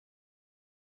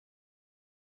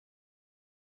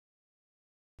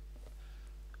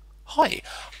Hi,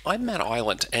 I'm Matt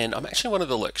Island, and I'm actually one of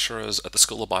the lecturers at the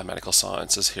School of Biomedical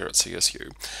Sciences here at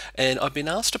CSU. And I've been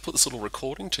asked to put this little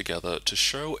recording together to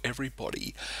show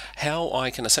everybody how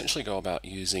I can essentially go about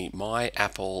using my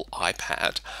Apple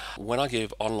iPad when I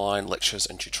give online lectures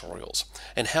and tutorials,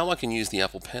 and how I can use the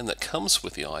Apple Pen that comes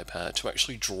with the iPad to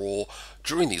actually draw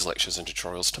during these lectures and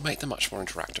tutorials to make them much more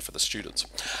interactive for the students.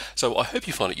 So I hope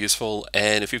you find it useful,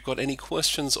 and if you've got any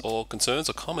questions or concerns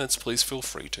or comments, please feel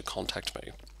free to contact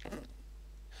me.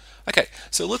 Okay,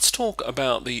 so let's talk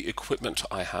about the equipment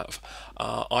I have.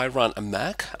 I run a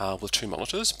Mac with two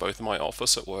monitors, both in my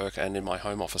office at work and in my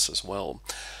home office as well.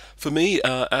 For me,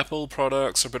 Apple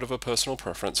products are a bit of a personal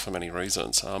preference for many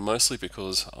reasons, mostly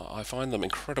because I find them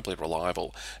incredibly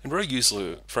reliable and very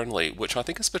user-friendly, which I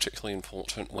think is particularly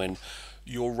important when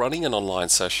you're running an online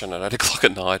session at 8 o'clock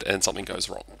at night and something goes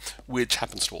wrong, which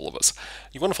happens to all of us.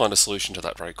 You want to find a solution to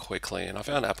that very quickly, and I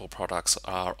found Apple products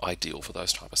are ideal for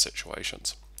those type of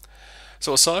situations.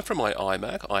 So aside from my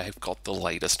iMac, I have got the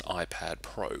latest iPad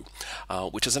Pro,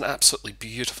 which is an absolutely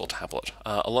beautiful tablet,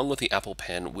 along with the Apple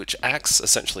Pen, which acts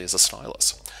essentially as a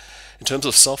stylus. In terms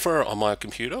of software on my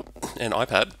computer and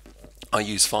iPad, I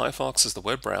use Firefox as the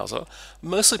web browser,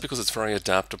 mostly because it's very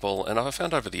adaptable, and I've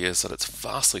found over the years that it's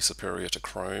vastly superior to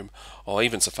Chrome or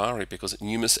even Safari because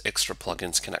numerous extra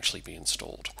plugins can actually be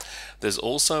installed. There's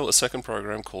also a second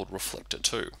program called Reflector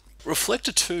 2.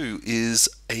 Reflector 2 is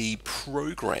a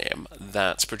program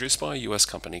that's produced by a US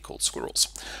company called Squirrels.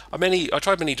 I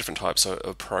tried many different types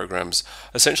of programs.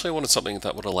 Essentially, I wanted something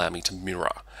that would allow me to mirror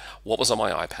what was on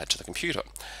my iPad to the computer.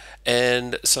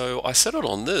 And so I settled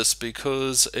on this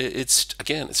because it's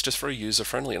just very user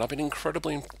friendly, and I've been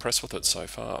incredibly impressed with it so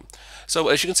far. So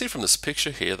as you can see from this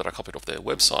picture here that I copied off their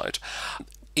website,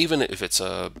 even if it's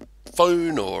a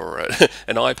phone or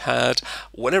an iPad,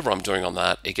 whatever I'm doing on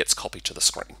that, it gets copied to the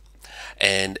screen.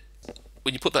 And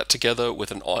when you put that together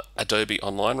with an Adobe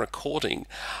online recording,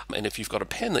 and if you've got a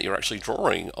pen that you're actually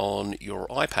drawing on your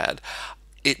iPad,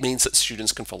 it means that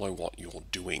students can follow what you're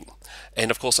doing.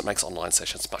 And of course, it makes online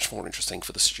sessions much more interesting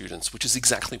for the students, which is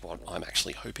exactly what I'm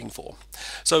actually hoping for.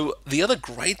 So the other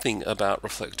great thing about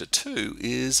Reflector 2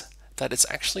 is that it's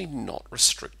actually not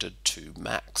restricted to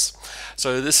Macs.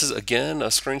 So this is again a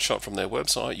screenshot from their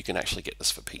website. You can actually get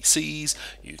this for PCs,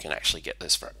 you can actually get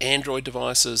this for Android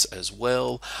devices as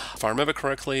well. If I remember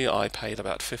correctly, I paid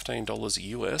about $15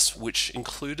 US, which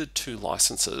included two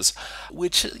licenses,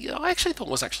 which I actually thought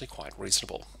was actually quite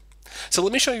reasonable. So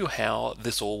let me show you how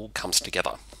this all comes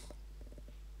together.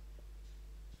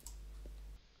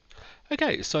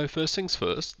 Okay, so first things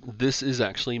first, this is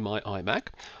actually my iMac.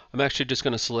 I'm actually just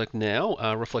going to select now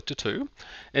Reflector 2.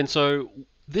 And so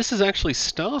this has actually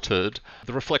started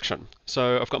the reflection.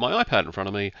 So I've got my iPad in front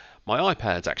of me. My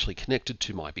iPad's actually connected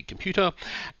to my big computer.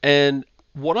 And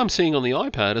what I'm seeing on the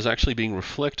iPad is actually being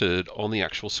reflected on the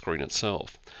actual screen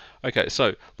itself. Okay,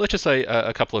 so let's just say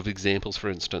a couple of examples, for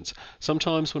instance.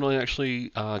 Sometimes when I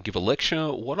actually give a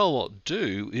lecture, what I'll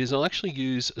do is I'll actually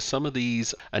use some of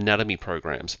these anatomy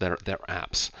programs. They're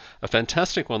apps. A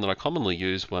fantastic one that I commonly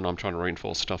use when I'm trying to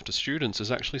reinforce stuff to students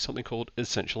is actually something called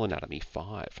Essential Anatomy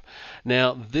 5.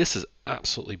 Now, this is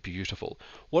absolutely beautiful.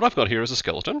 What I've got here is a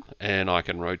skeleton, and I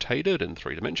can rotate it in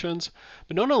 3 dimensions.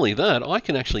 But not only that, I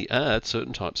can actually add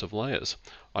certain types of layers.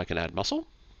 I can add muscle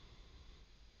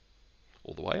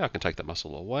all the way. I can take that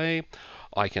muscle away.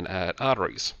 I can add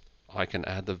arteries. I can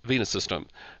add the venous system,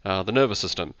 the nervous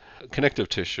system, connective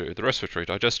tissue, the respiratory,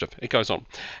 digestive. It goes on.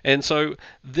 And so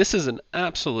this is an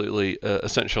absolutely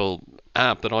essential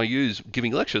app that I use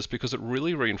giving lectures because it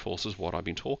really reinforces what I've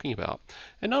been talking about.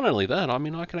 And not only that, I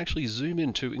mean, I can actually zoom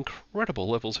into incredible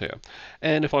levels here.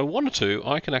 And if I wanted to,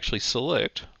 I can actually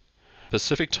select a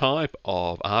specific type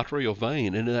of artery or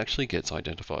vein, and it actually gets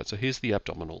identified. So here's the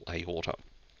abdominal aorta.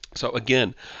 So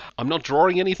again, I'm not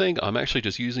drawing anything, I'm actually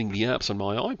just using the apps on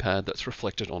my iPad that's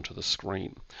reflected onto the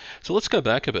screen. So let's go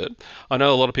back a bit. I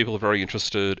know a lot of people are very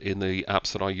interested in the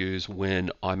apps that I use when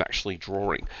I'm actually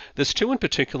drawing. There's two in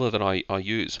particular that I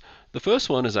use. The first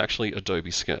one is actually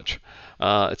Adobe Sketch.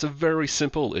 It's a very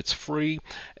simple, it's free,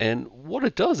 and what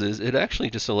it does is it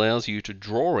actually just allows you to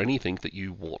draw anything that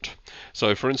you want.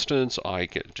 So for instance, I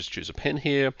can just choose a pen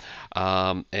here,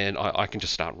 and I can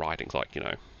just start writing, like,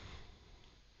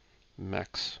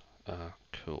 Max,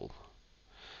 cool.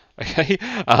 Okay,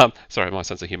 sorry, my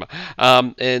sense of humor.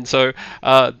 And so,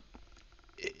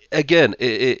 again,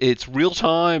 it's real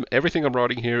time. Everything I'm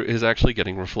writing here is actually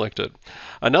getting reflected.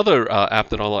 Another app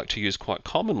that I like to use quite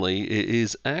commonly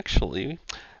is actually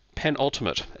Pen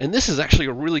Ultimate. And this is actually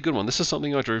a really good one. This is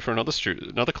something I drew for another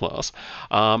student, another class.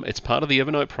 It's part of the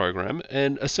Evernote program,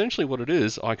 and essentially what it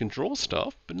is, I can draw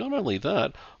stuff, but not only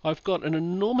that, I've got an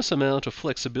enormous amount of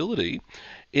flexibility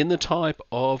in the type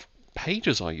of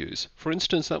pages I use. For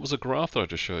instance, that was a graph that I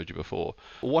just showed you before.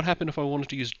 What happened if I wanted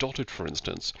to use dotted, for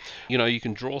instance? You know, you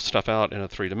can draw stuff out in a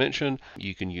 3-dimension,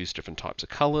 you can use different types of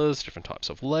colors, different types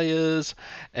of layers,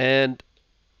 and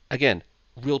again,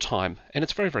 real time. And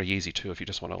it's very, very easy too if you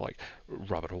just want to like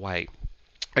rub it away.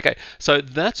 Okay, so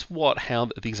that's how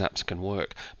these apps can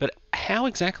work. But how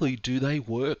exactly do they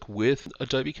work with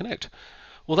Adobe Connect?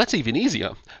 Well, that's even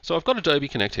easier. So I've got Adobe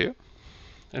Connect here,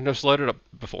 and I've just loaded it up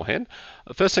beforehand.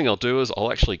 The first thing I'll do is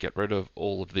I'll actually get rid of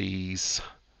all of these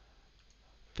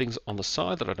things on the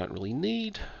side that I don't really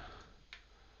need.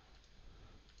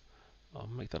 I'll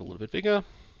make that a little bit bigger.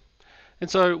 And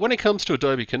so when it comes to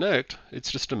Adobe Connect,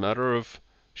 it's just a matter of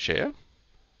share,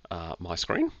 my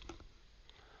screen,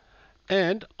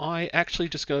 and I actually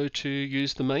just go to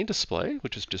use the main display,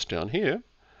 which is just down here.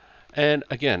 And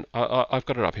again, I've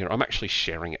got it up here. I'm actually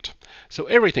sharing it. So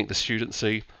everything the students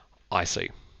see, I see.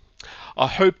 I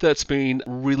hope that's been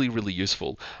really, really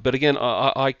useful. But again,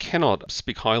 I cannot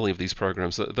speak highly of these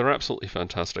programs. They're absolutely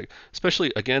fantastic,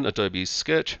 especially, again, Adobe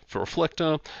Sketch for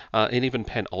Reflector and even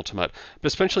Pen Ultimate, but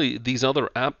especially these other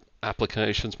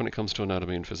applications when it comes to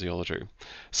anatomy and physiology.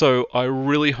 So I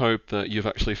really hope that you've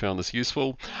actually found this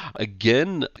useful.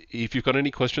 Again, if you've got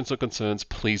any questions or concerns,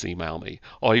 please email me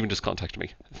or even just contact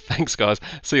me. Thanks, guys.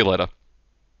 See you later.